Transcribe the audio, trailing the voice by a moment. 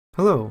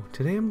Hello,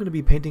 today I'm going to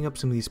be painting up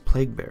some of these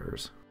plague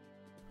bearers.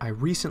 I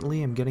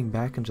recently am getting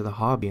back into the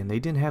hobby and they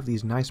didn't have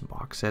these nice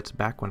box sets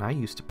back when I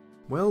used to.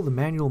 Well, the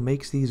manual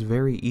makes these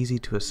very easy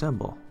to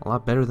assemble, a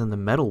lot better than the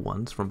metal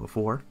ones from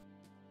before.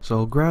 So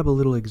I'll grab a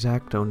little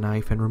X-Acto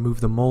knife and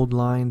remove the mold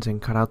lines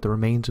and cut out the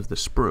remains of the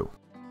sprue.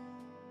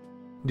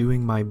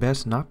 Doing my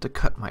best not to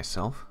cut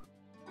myself.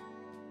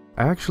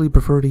 I actually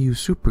prefer to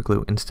use super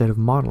glue instead of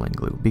modeling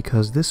glue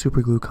because this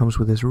super glue comes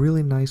with this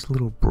really nice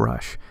little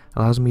brush.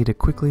 Allows me to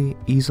quickly,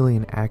 easily,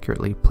 and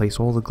accurately place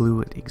all the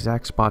glue at the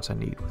exact spots I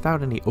need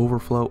without any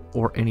overflow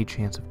or any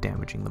chance of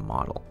damaging the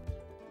model.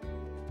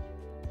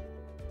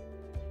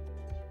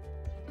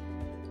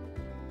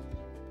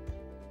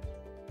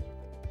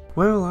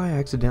 Well, I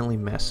accidentally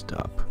messed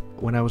up.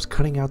 When I was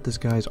cutting out this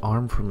guy's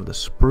arm from the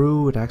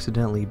sprue, it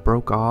accidentally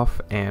broke off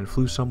and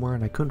flew somewhere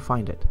and I couldn't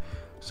find it.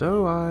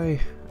 So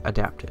I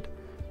adapted.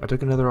 I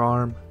took another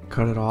arm,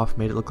 cut it off,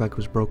 made it look like it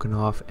was broken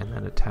off, and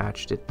then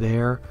attached it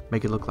there,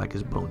 make it look like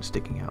his bone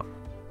sticking out.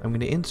 I'm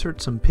going to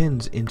insert some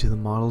pins into the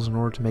models in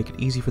order to make it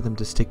easy for them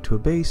to stick to a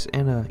base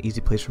and an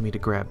easy place for me to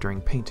grab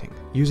during painting.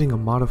 Using a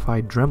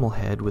modified Dremel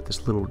head with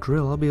this little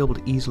drill, I'll be able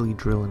to easily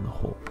drill in the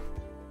hole.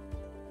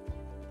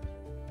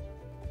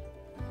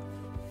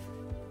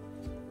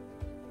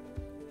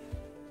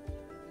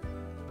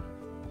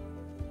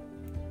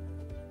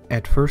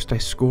 At first I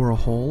score a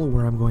hole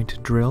where I'm going to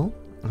drill,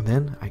 and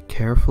then I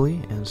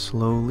carefully and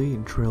slowly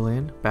drill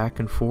in back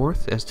and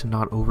forth as to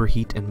not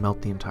overheat and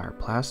melt the entire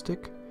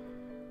plastic,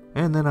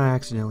 and then I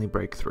accidentally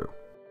break through.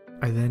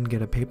 I then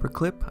get a paper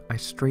clip, I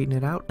straighten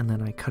it out, and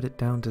then I cut it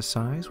down to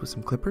size with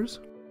some clippers.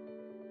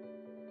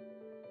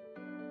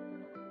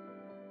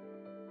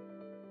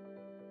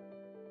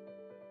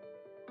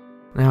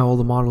 Now all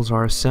the models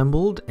are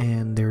assembled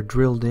and they're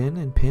drilled in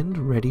and pinned,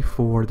 ready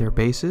for their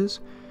bases.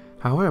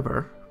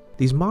 However,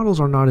 these models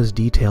are not as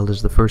detailed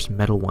as the first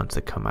metal ones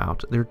that come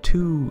out. They're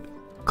too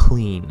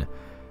clean.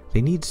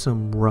 They need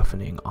some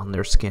roughening on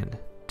their skin.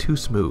 Too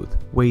smooth.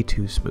 Way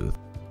too smooth.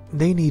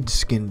 They need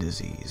skin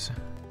disease.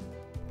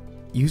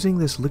 Using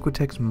this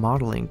Liquitex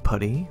modeling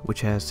putty,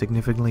 which has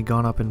significantly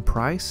gone up in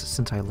price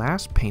since I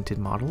last painted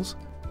models,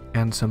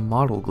 and some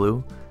model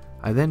glue,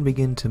 I then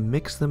begin to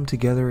mix them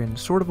together in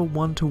sort of a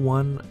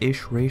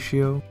 1-to-1-ish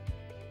ratio.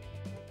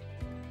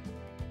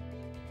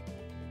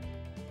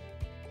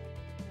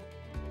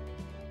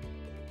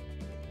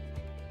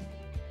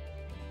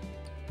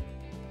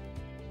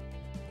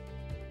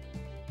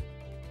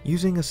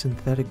 Using a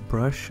synthetic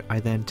brush, I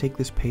then take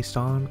this paste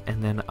on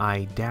and then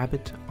I dab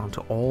it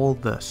onto all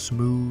the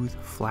smooth,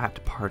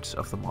 flat parts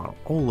of the model,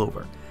 all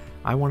over.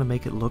 I want to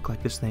make it look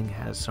like this thing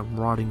has some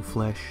rotting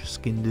flesh,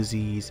 skin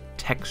disease,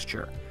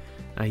 texture.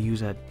 And I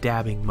use a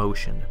dabbing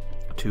motion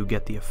to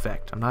get the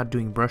effect. I'm not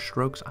doing brush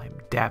strokes, I'm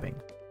dabbing.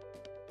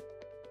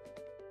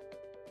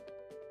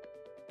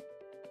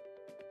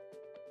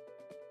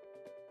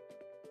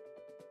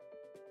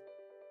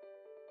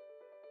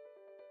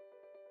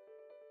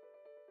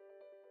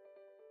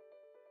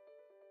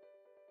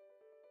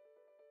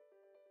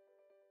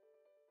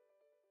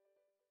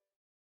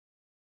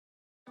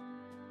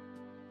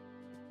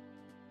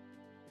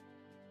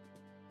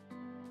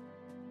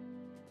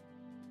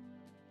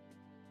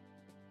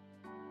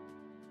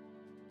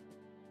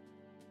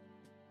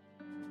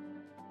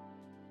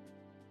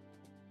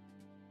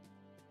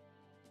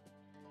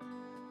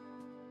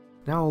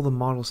 Now all the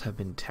models have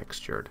been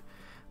textured,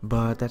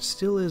 but that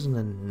still isn't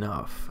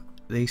enough.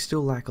 They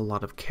still lack a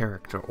lot of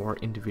character or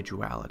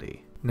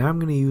individuality. Now I'm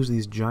going to use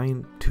these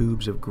giant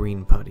tubes of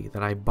green putty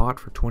that I bought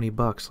for 20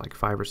 bucks like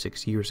 5 or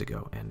 6 years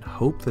ago and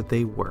hope that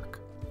they work.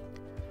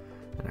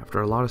 And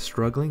after a lot of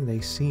struggling, they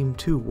seem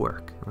to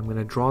work. I'm going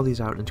to draw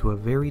these out into a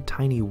very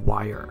tiny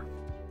wire.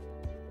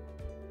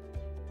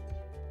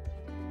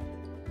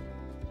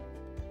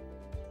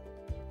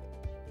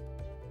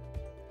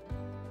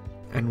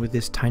 And with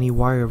this tiny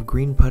wire of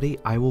green putty,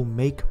 I will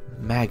make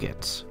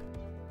maggots.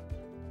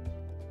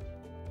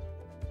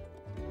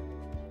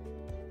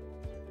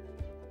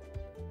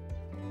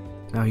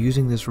 Now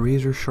using this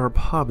razor sharp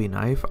hobby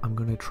knife, I'm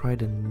going to try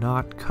to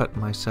not cut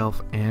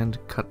myself and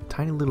cut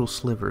tiny little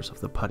slivers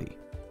of the putty.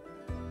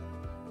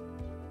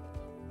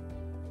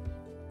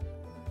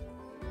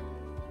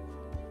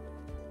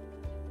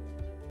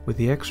 With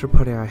the extra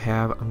putty I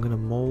have, I'm going to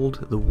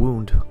mold the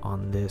wound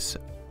on this,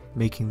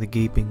 making the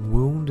gaping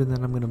wound, and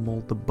then I'm going to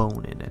mold the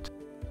bone in it.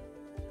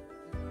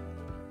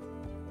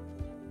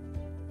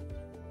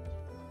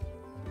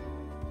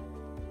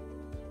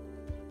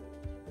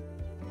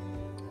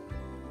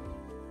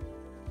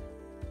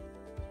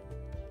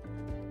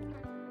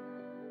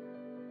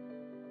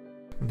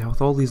 Now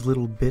with all these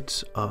little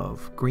bits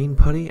of green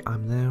putty,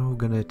 I'm now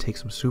going to take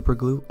some super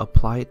glue,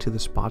 apply it to the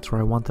spots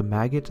where I want the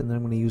maggot, and then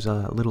I'm going to use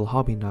a little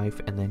hobby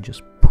knife and then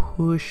just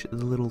push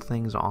the little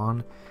things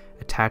on,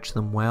 attach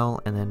them well,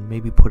 and then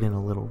maybe put in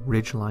a little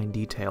ridgeline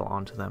detail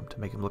onto them to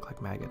make them look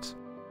like maggots.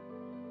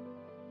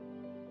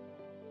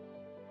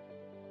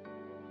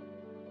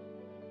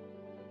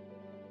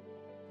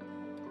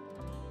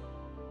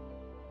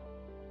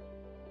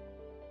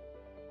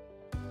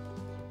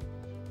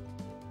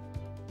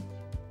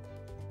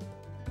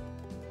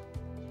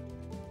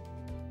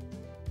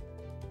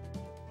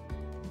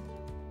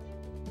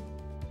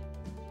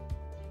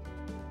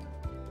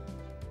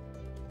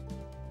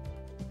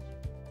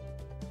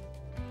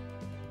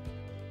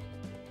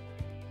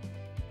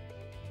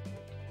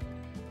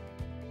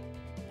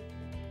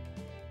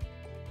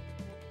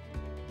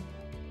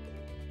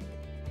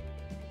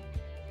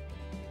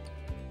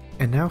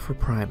 And now for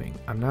priming.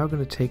 I'm now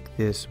going to take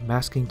this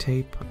masking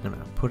tape, I'm going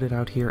to put it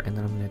out here, and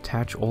then I'm going to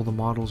attach all the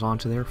models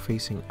onto there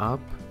facing up,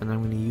 and then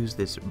I'm going to use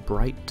this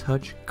Bright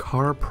Touch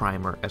Car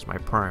Primer as my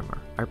primer.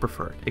 I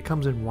prefer it. It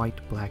comes in white,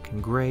 black,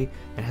 and gray,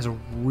 and has a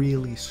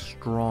really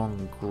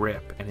strong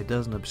grip, and it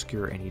doesn't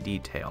obscure any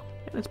detail,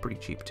 and it's pretty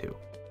cheap too.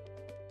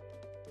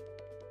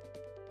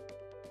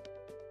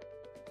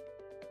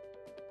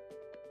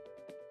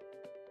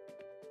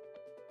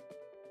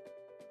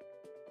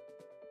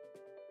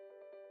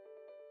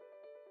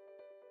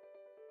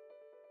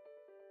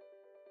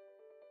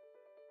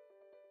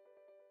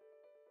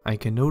 I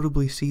can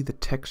notably see the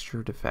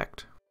texture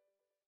defect.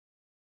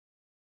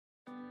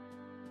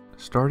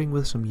 Starting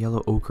with some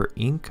yellow ochre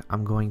ink,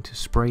 I'm going to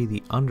spray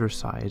the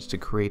undersides to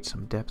create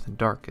some depth and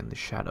dark in the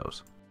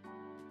shadows.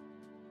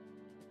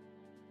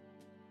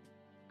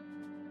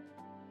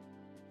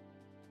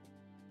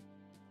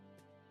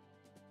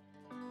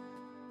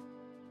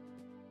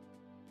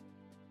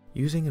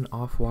 Using an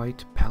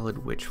off-white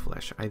pallid witch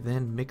flesh, I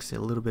then mix a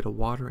little bit of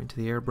water into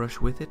the airbrush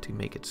with it to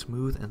make it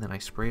smooth, and then I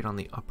spray it on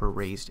the upper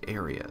raised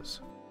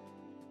areas.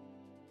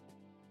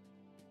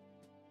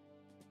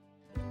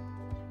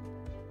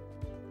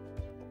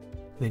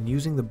 Then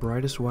using the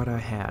brightest white I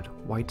had,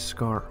 White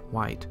Scar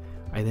White,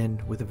 I then,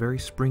 with a very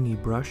springy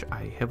brush,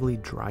 I heavily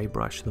dry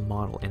brushed the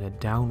model in a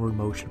downward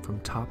motion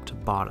from top to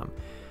bottom.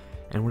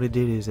 And what it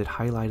did is it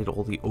highlighted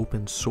all the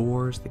open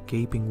sores, the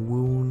gaping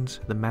wounds,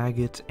 the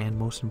maggots, and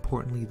most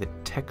importantly the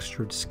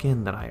textured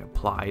skin that I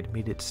applied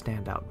made it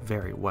stand out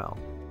very well.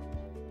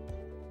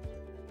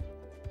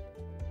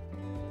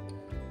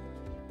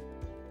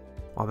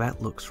 While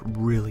that looks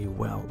really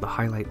well, the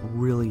highlight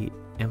really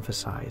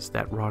emphasized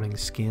that rotting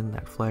skin,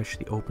 that flesh,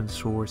 the open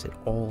sores, it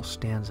all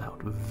stands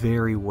out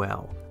very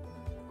well.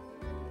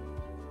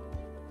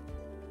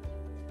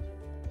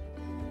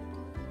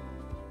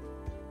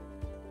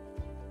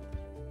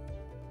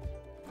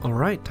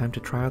 Alright, time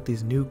to try out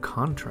these new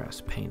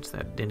contrast paints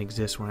that didn't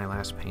exist when I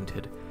last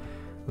painted.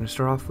 I'm going to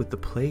start off with the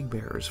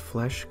Plaguebearer's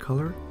flesh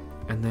color,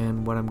 and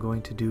then what I'm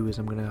going to do is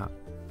I'm going to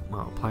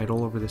apply it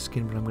all over the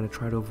skin, but I'm going to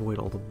try to avoid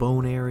all the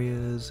bone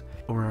areas,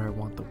 or I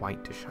want the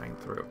white to shine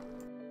through.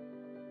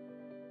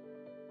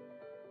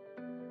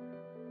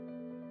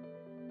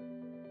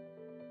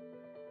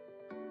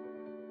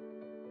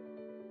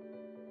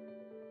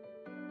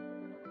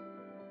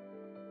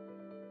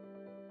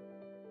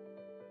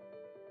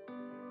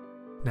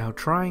 Now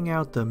trying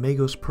out the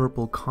Maggot's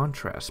Purple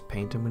contrast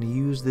paint, I'm going to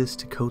use this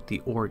to coat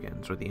the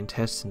organs or the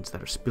intestines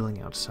that are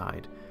spilling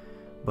outside.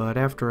 But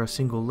after a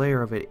single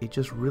layer of it, it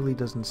just really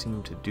doesn't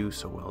seem to do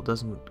so well. It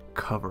doesn't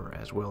cover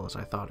as well as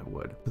I thought it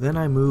would. Then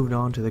I moved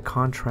on to the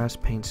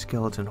contrast paint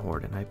skeleton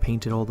horde, and I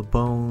painted all the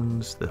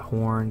bones, the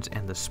horns,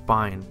 and the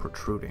spine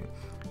protruding.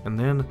 And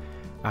then,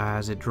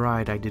 as it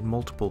dried, I did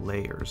multiple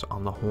layers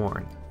on the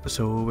horn,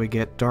 so it would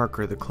get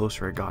darker the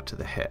closer it got to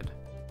the head.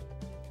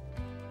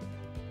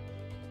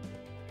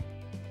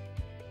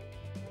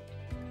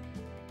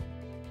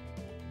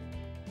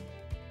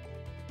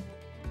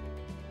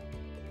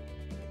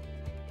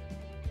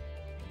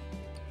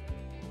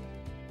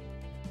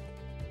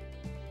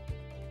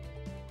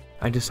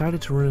 I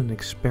decided to run an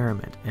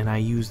experiment, and I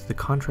used the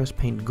contrast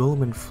paint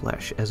Golem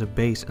Flesh as a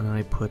base, and then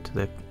I put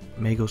the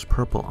Maggot's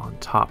Purple on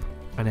top,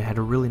 and it had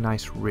a really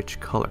nice rich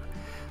color.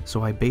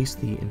 So I based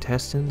the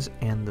intestines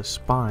and the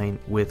spine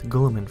with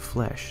Golem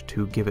Flesh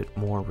to give it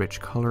more rich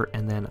color,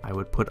 and then I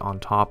would put on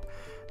top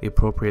the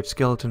appropriate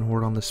skeleton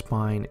horde on the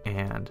spine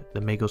and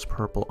the Maggot's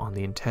Purple on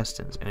the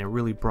intestines, and it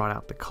really brought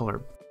out the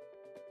color.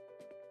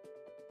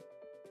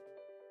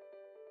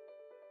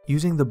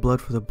 Using the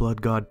Blood for the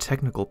Blood God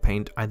technical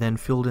paint, I then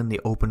filled in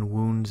the open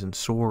wounds and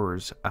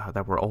sores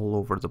that were all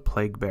over the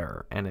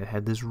Plaguebearer, and it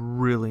had this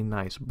really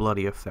nice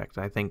bloody effect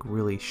I think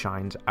really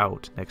shines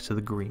out next to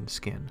the green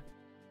skin.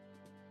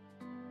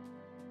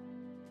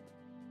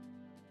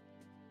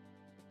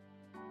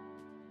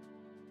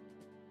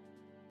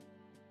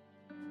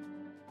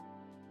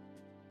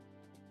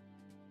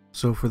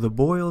 So for the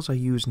boils, I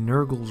used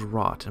Nurgle's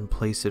Rot and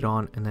placed it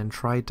on, and then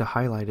tried to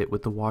highlight it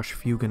with the Wash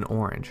Fugan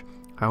Orange.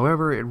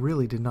 However, it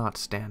really did not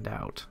stand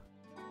out.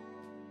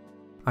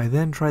 I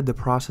then tried the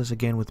process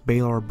again with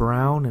Balar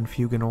Brown and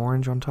Fugan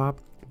Orange on top,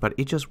 but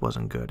it just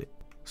wasn't good.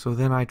 So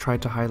then I tried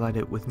to highlight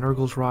it with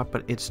Nurgle's Rot,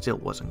 but it still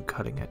wasn't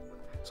cutting it.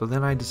 So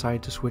then I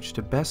decided to switch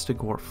to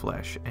Bestigor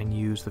Flesh and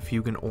use the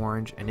Fugan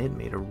Orange, and it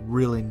made a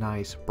really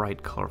nice,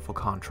 bright, colorful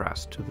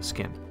contrast to the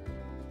skin.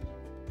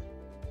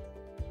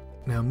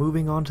 Now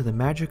moving on to the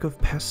magic of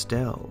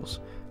pastels.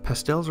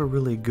 Pastels are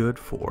really good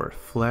for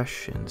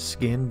flesh and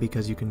skin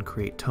because you can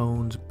create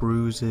tones,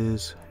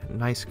 bruises, and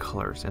nice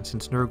colors, and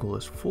since Nurgle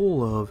is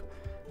full of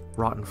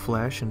rotten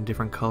flesh and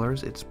different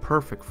colors, it's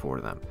perfect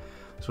for them.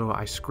 So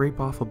I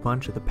scrape off a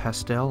bunch of the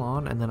pastel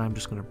on, and then I'm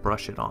just going to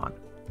brush it on.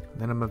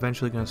 Then I'm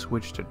eventually going to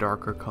switch to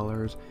darker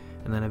colors,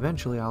 and then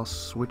eventually I'll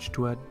switch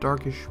to a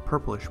darkish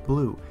purplish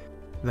blue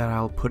that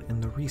I'll put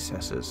in the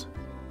recesses.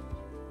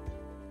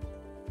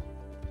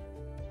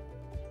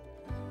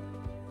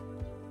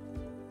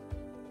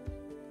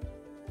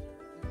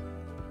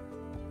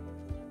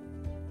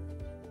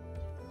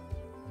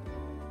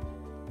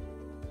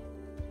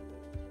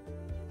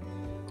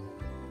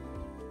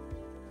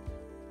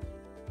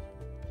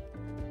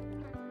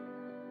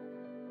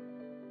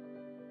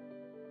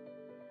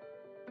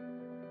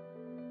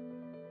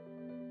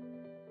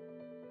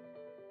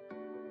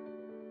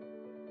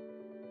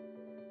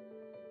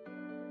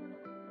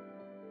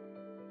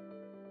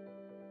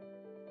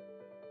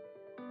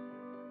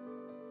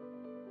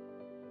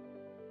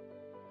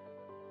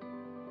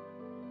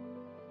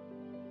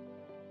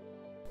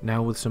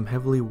 Now with some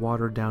heavily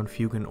watered down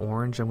Fugan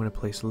Orange, I'm going to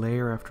place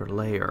layer after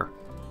layer,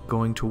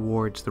 going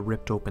towards the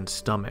ripped open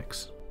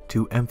stomachs,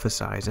 to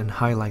emphasize and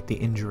highlight the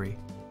injury.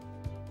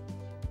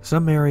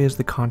 Some areas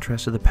the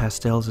contrast of the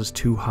pastels is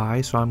too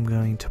high, so I'm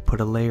going to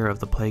put a layer of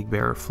the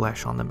Plaguebearer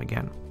flesh on them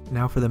again.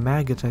 Now for the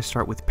maggots, I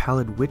start with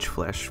pallid witch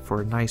flesh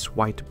for a nice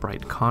white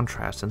bright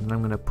contrast, and then I'm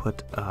going to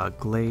put a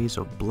glaze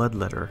of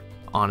bloodletter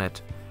on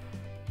it,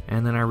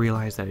 and then I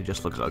realize that it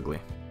just looks ugly.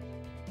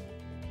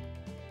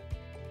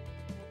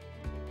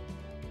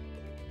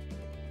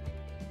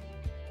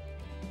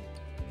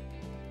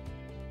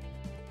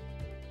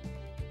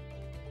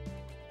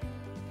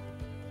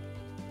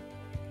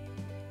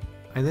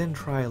 I then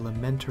try a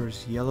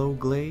Lamenter's yellow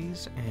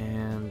glaze,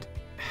 and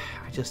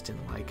I just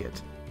didn't like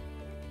it.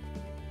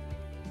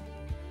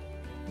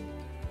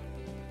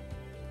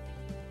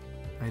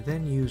 I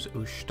then use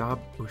Ushab,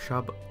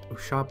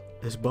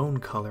 this bone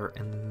color,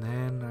 and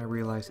then I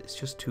realize it's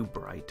just too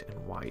bright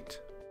and white.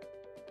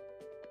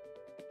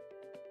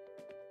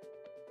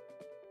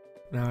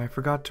 Now I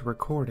forgot to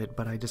record it,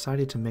 but I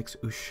decided to mix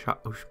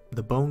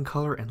the bone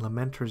color and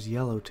Lamenter's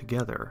yellow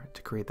together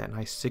to create that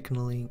nice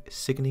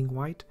sickening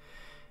white.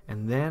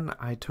 And then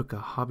I took a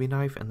hobby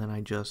knife and then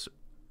I just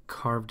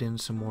carved in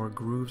some more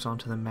grooves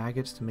onto the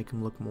maggots to make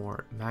them look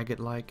more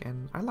maggot-like,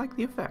 and I like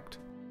the effect.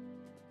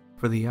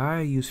 For the eye,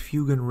 I use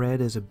Fugan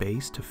Red as a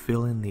base to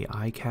fill in the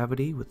eye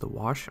cavity with the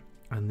wash,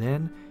 and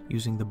then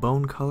using the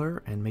bone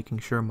color and making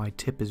sure my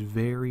tip is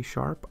very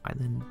sharp, I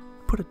then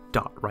put a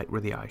dot right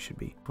where the eye should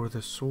be. For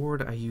the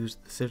sword, I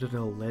used the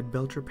Citadel Lead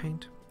Belcher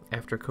paint.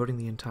 After coating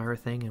the entire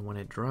thing, and when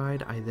it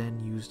dried, I then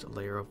used a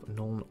layer of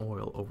Nuln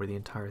oil over the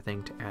entire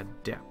thing to add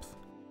depth.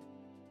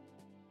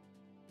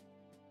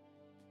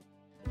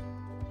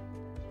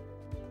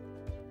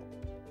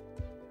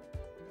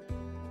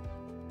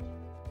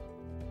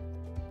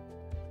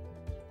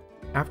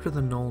 After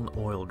the Nuln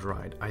oil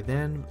dried, I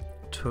then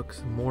took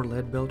some more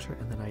lead belcher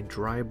and then I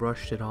dry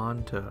brushed it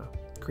on to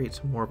create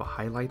some more of a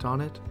highlight on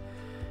it.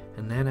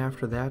 And then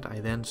after that, I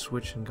then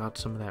switched and got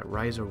some of that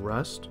Ryza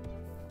Rust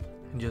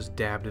and just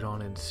dabbed it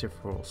on in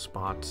several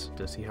spots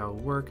to see how it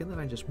would work, and then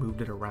I just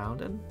moved it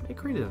around and it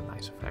created a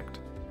nice effect.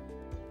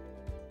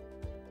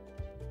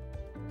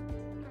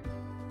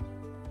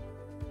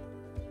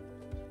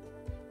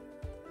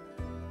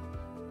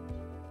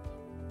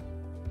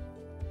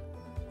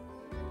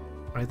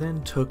 I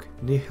then took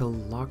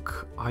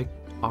Nihilok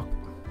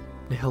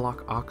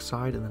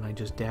Oxide and then I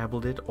just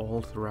dabbled it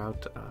all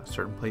throughout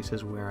certain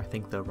places where I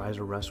think the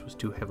Ryza Rust was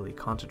too heavily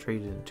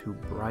concentrated and too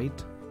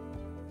bright.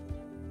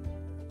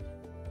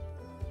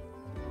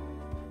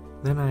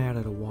 Then I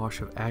added a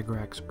wash of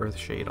Agrax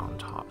Earthshade on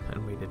top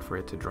and waited for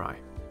it to dry.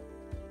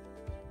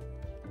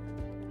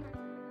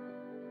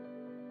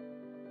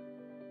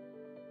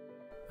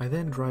 I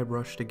then dry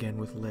brushed again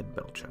with Lead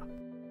Belcher.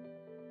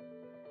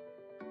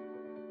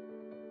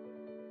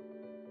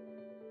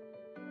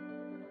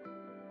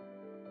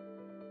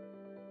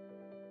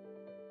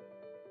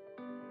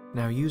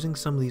 Now, using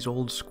some of these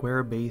old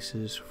square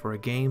bases for a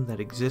game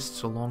that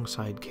exists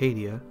alongside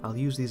Cadia, I'll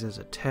use these as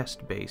a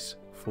test base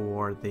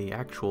for the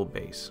actual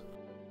base.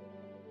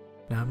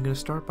 Now I'm going to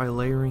start by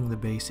layering the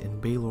base in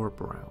Balor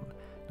Brown.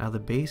 Now the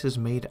base is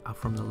made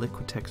from the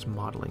Liquitex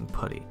modeling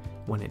putty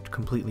when it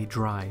completely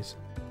dries.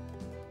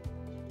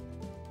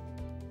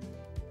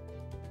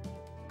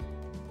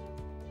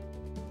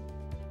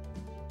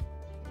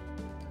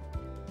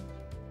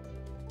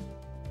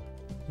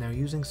 Now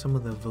using some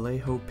of the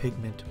Vallejo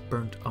pigment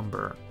Burnt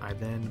Umber, I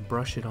then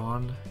brush it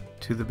on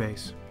to the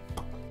base.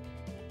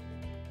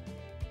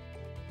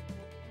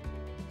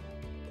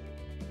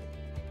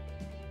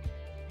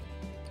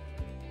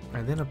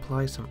 I then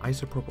apply some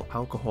isopropyl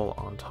alcohol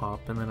on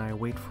top and then I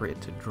wait for it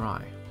to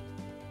dry.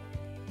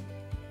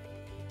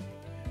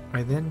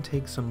 I then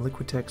take some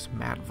Liquitex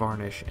matte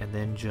varnish and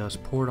then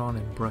just pour it on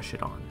and brush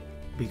it on,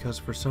 because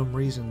for some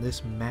reason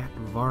this matte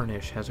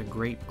varnish has a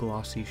great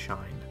glossy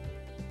shine.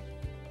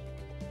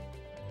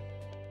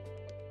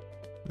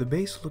 The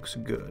base looks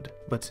good,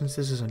 but since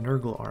this is a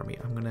Nurgle army,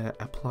 I'm going to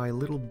apply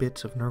little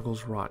bits of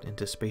Nurgle's Rot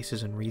into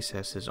spaces and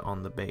recesses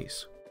on the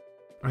base.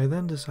 I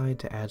then decide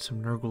to add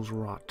some Nurgle's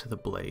Rot to the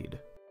blade.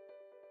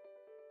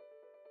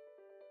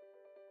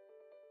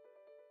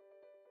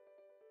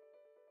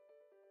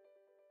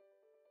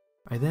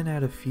 I then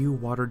add a few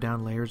watered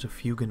down layers of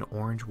Fugan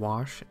Orange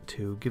wash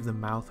to give the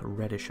mouth a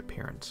reddish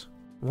appearance.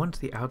 Once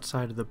the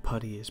outside of the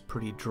putty is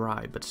pretty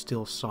dry but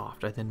still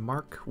soft, I then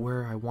mark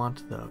where I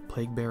want the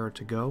Plaguebearer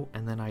to go,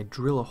 and then I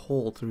drill a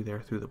hole through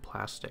there through the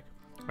plastic.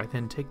 I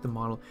then take the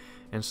model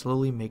and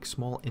slowly make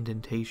small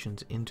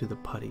indentations into the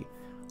putty.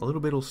 A little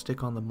bit will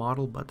stick on the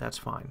model, but that's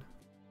fine.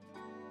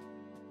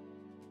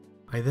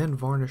 I then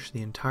varnish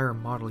the entire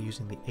model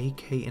using the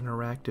AK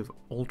Interactive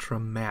Ultra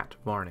Matte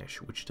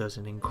Varnish, which does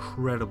an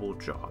incredible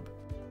job.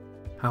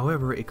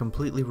 However, it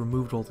completely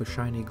removed all the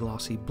shiny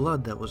glossy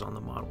blood that was on the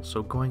model,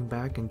 so going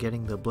back and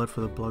getting the Blood for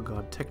the Blood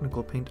God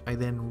technical paint, I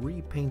then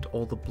repaint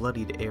all the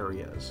bloodied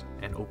areas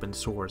and open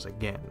sores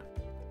again.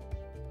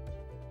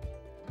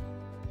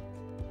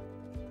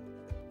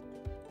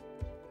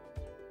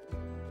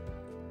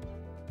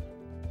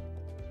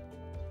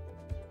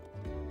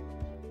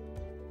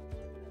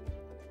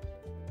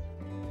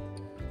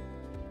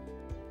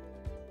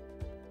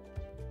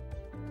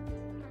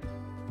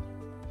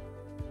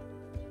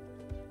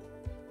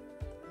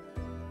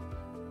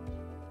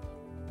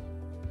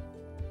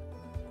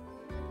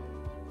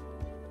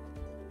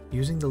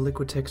 Using the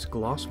Liquitex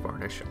gloss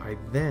varnish, I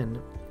then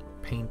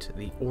paint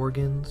the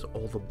organs,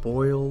 all the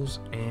boils,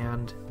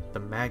 and the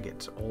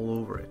maggots all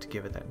over it to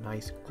give it that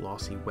nice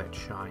glossy wet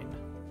shine.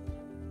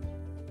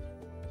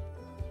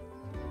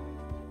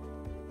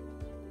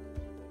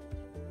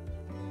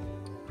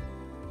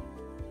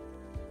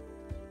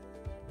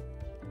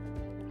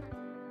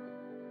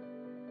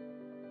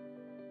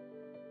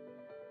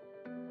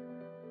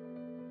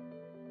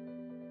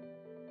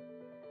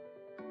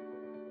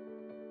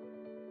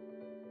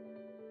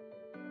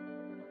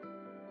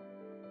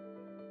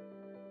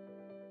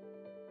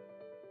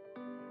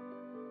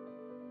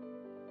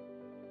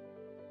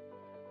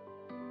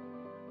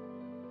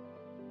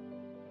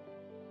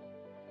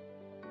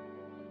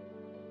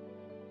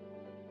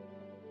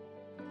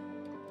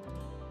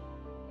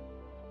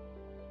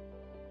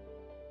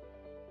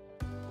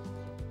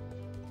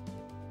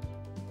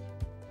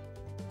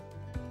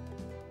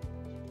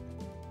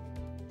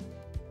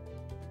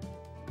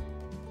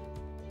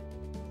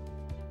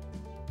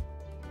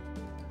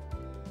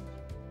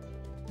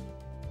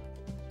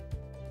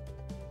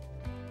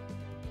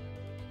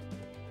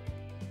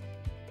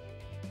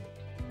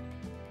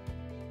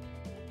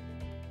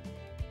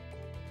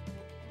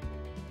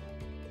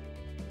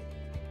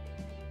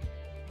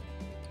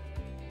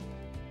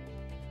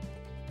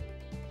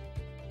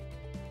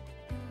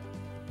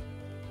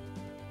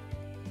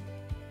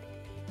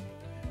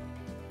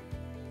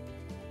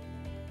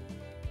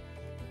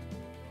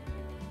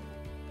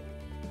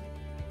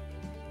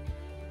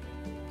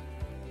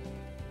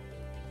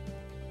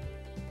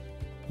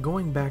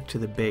 Going back to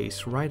the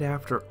base, right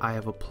after I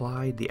have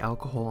applied the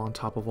alcohol on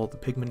top of all the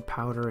pigment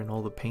powder and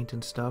all the paint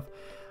and stuff,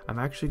 I'm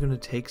actually going to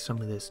take some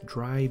of this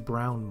dry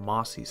brown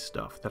mossy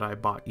stuff that I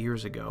bought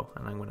years ago,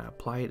 and I'm going to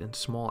apply it in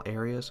small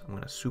areas. I'm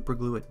going to super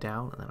glue it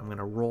down, and then I'm going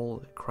to roll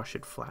and crush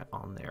it flat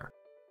on there.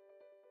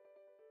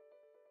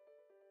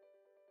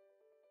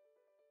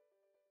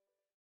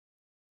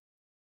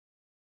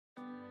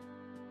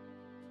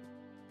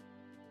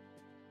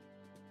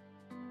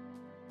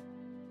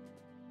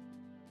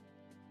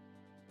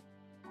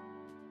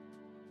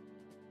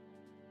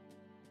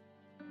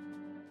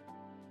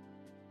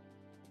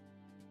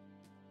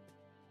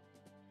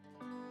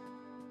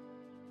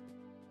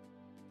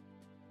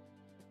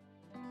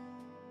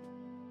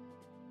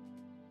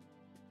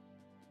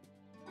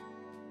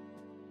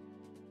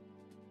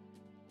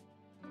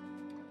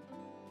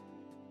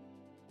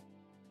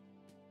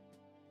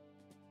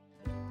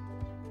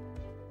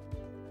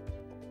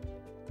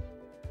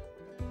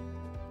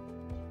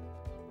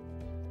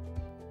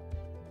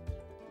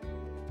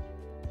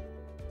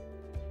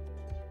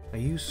 I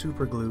use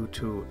super glue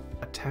to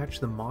attach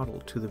the model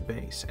to the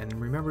base, and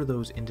remember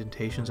those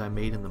indentations I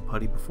made in the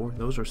putty before?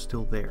 Those are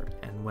still there,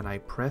 and when I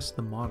press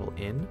the model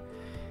in,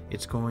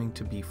 it's going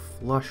to be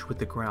flush with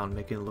the ground,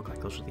 making it look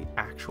like those are the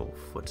actual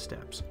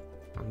footsteps.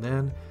 And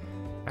then,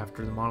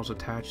 after the model's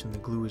attached and the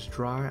glue is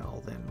dry,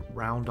 I'll then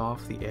round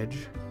off the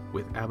edge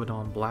with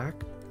Abaddon Black,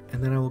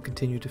 and then I will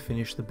continue to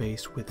finish the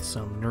base with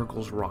some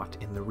Nurgle's Rot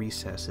in the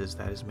recesses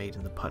that is made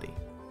in the putty.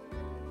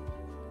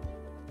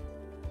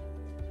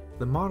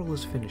 The model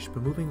is finished,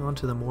 but moving on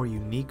to the more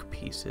unique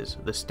pieces,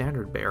 the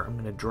standard bear, I'm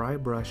going to dry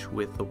brush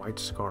with the White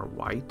Scar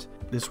White.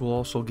 This will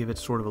also give it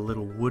sort of a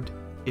little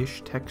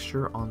wood-ish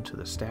texture onto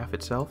the staff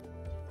itself.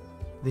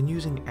 Then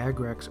using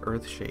Agrax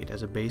Earthshade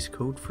as a base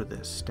coat for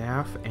the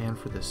staff and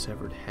for the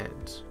severed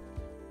heads.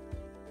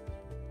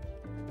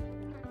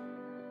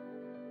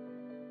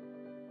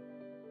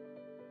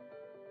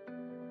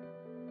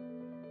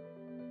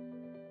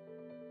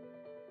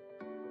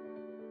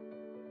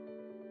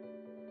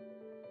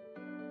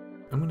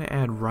 I'm going to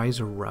add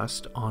Riser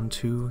Rust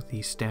onto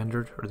the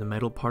standard, or the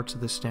metal parts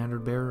of the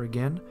standard bearer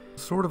again,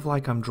 sort of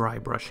like I'm dry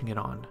brushing it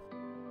on.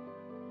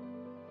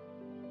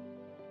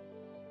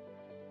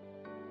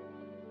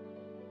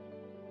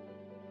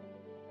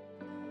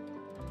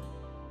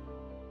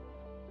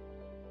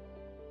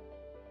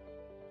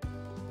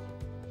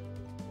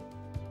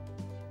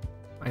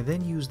 I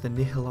then use the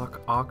Nihilok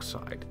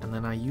Oxide, and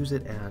then I use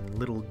it in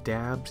little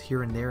dabs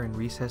here and there in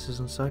recesses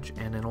and such,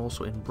 and then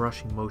also in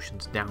brushing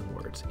motions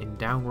downwards, in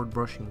downward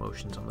brushing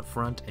motions on the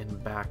front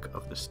and back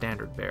of the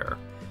standard bearer,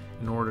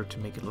 in order to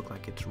make it look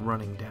like it's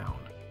running down.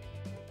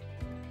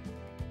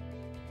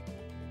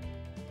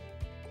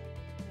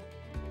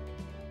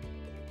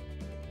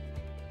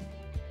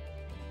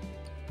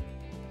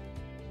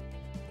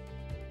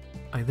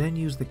 I then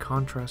use the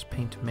contrast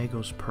paint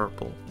Magos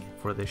Purple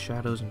for the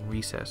shadows and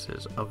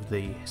recesses of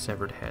the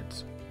severed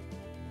heads.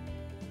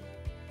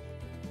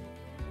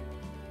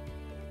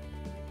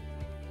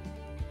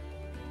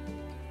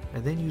 I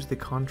then use the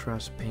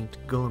contrast paint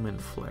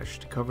Guilliman Flesh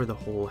to cover the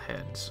whole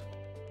heads.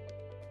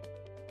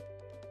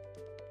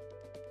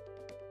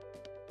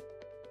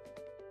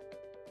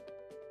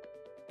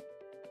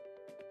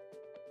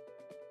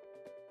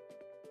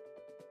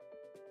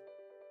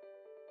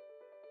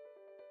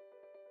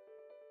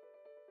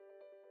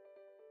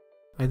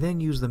 I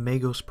then use the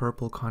Magos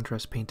Purple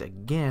contrast paint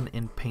again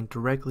and paint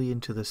directly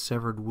into the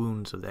severed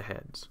wounds of the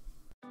heads.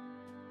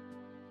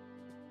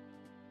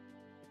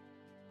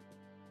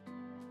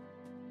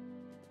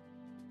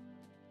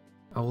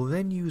 I will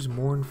then use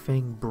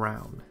Mornfang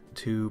Brown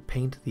to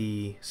paint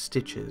the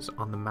stitches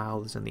on the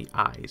mouths and the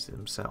eyes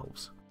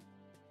themselves.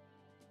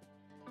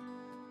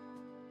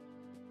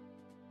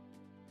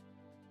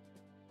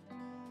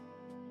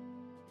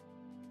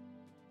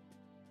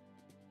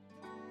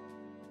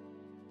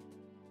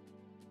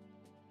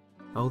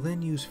 I'll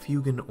then use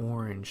Fugan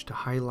Orange to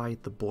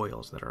highlight the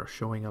boils that are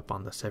showing up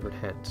on the severed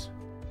heads.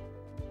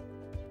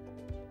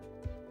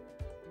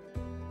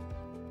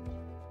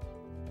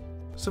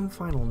 Some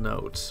final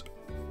notes.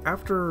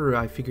 After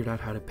I figured out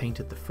how to paint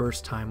it the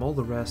first time, all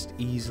the rest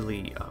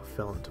easily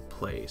fell into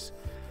place.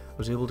 I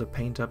was able to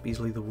paint up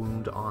easily the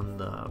wound on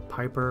the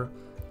Piper,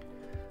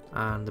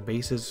 and the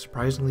bases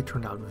surprisingly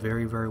turned out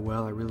very, very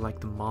well. I really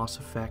like the moss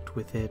effect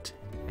with it,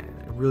 and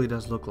it really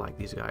does look like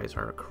these guys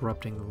are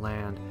corrupting the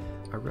land.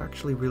 I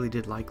actually really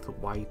did like the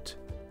white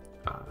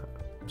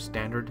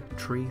standard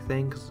tree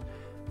thing, because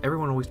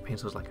everyone always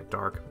paints those like a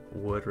dark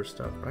wood or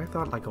stuff, but I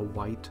thought like a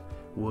white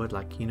wood,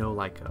 like, you know,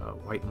 like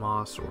white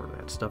moss or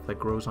that stuff that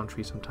grows on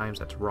trees sometimes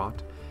that's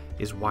rot,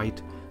 is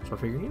white. So I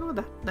figured, you know,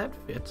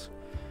 that fits.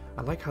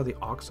 I like how the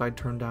oxide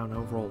turned down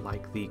overall,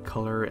 like the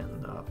color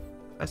and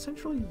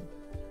essentially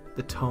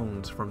the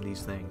tones from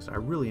these things. I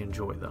really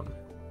enjoy them.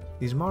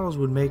 These models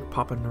would make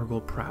Papa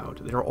Nurgle proud.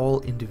 They're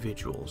all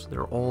individuals.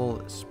 They're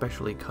all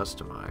specially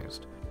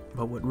customized.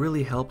 But what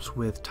really helps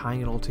with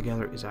tying it all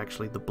together is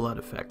actually the blood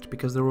effect,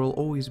 because there will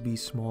always be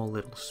small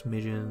little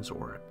smidgens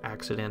or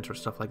accidents or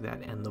stuff like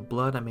that, and the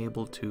blood, I'm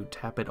able to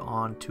tap it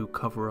on to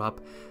cover up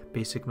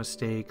basic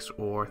mistakes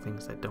or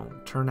things that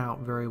don't turn out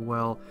very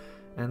well,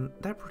 and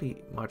that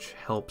pretty much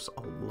helps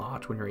a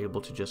lot when you're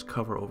able to just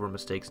cover over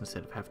mistakes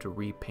instead of have to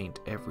repaint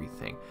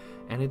everything,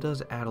 and it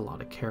does add a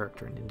lot of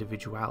character and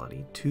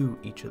individuality to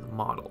each of the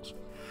models.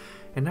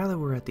 And now that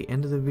we're at the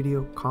end of the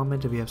video,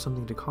 comment if you have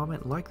something to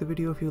comment, like the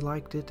video if you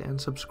liked it,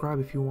 and subscribe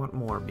if you want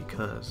more,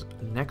 because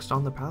next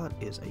on the palette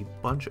is a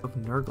bunch of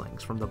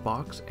Nurglings from the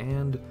box,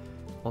 and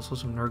also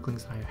some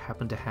Nurglings that I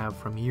happen to have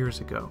from years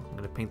ago. I'm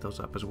going to paint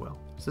those up as well.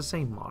 It's the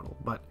same model,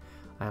 but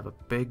I have a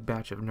big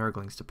batch of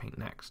Nurglings to paint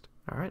next.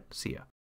 Alright, see ya.